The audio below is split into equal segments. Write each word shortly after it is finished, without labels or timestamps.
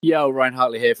Yo, Ryan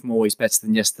Hartley here from Always Better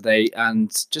Than Yesterday,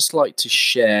 and just like to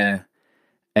share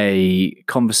a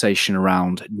conversation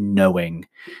around knowing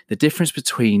the difference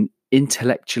between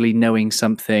intellectually knowing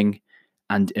something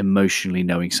and emotionally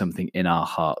knowing something in our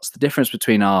hearts, the difference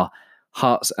between our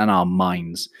hearts and our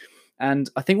minds. And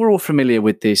I think we're all familiar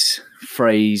with this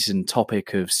phrase and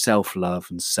topic of self love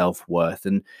and self worth.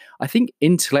 And I think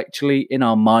intellectually in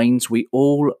our minds, we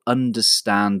all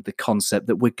understand the concept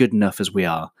that we're good enough as we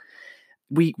are.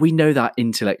 We know that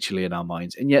intellectually in our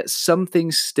minds, and yet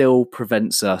something still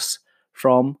prevents us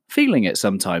from feeling it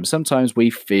sometimes. Sometimes we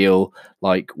feel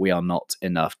like we are not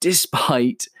enough,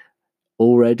 despite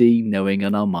already knowing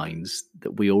in our minds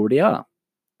that we already are.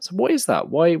 So what is that?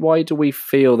 Why do we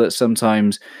feel that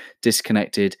sometimes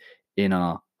disconnected in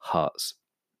our hearts?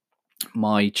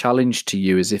 My challenge to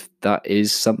you is, if that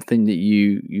is something that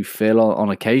you feel on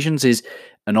occasions, is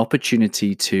an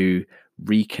opportunity to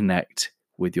reconnect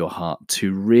with your heart,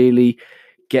 to really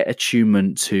get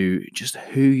attunement to just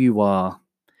who you are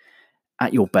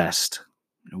at your best,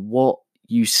 what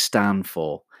you stand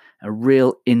for, a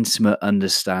real intimate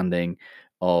understanding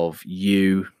of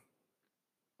you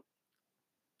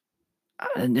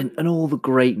and all the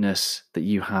greatness that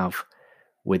you have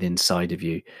within inside of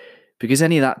you. Because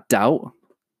any of that doubt,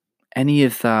 any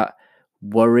of that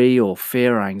worry or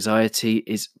fear or anxiety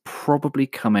is probably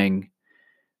coming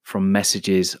from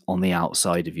messages on the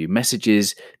outside of you,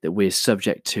 messages that we're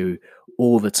subject to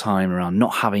all the time around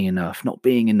not having enough, not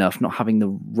being enough, not having the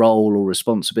role or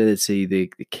responsibility, the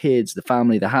kids, the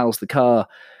family, the house, the car,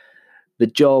 the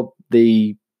job,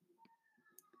 the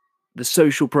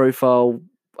social profile.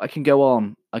 I can go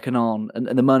on,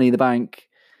 and the money in the bank.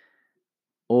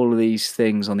 All of these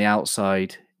things on the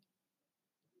outside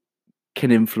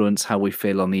can influence how we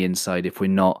feel on the inside if we're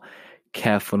not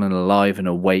careful and alive and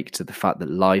awake to the fact that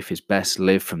life is best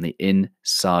lived from the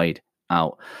inside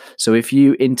out. So if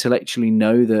you intellectually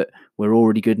know that we're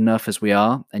already good enough as we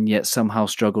are, and yet somehow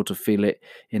struggle to feel it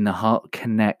in the heart,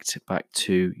 connect back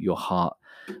to your heart.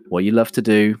 What you love to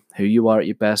do, who you are at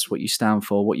your best, what you stand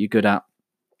for, what you're good at.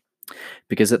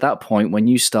 Because at that point, when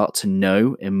you start to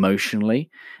know emotionally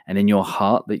and in your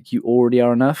heart that you already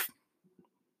are enough,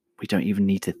 we don't even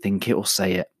need to think it or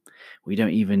say it. We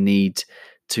don't even need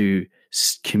to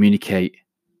communicate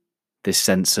this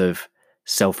sense of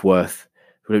self-worth.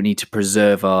 We don't need to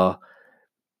preserve our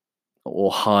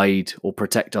or hide or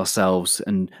protect ourselves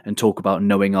and talk about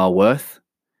knowing our worth,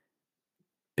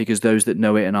 because those that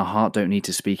know it in our heart don't need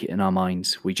to speak it in our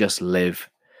minds. We just live.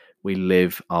 We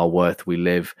live our worth. We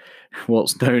live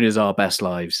what's known as our best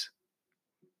lives.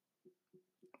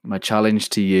 My challenge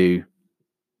to you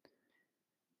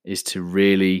is to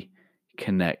really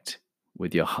connect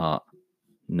with your heart.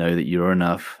 Know that you're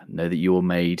enough. Know that you are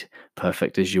made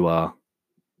perfect as you are.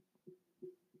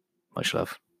 Much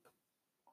love.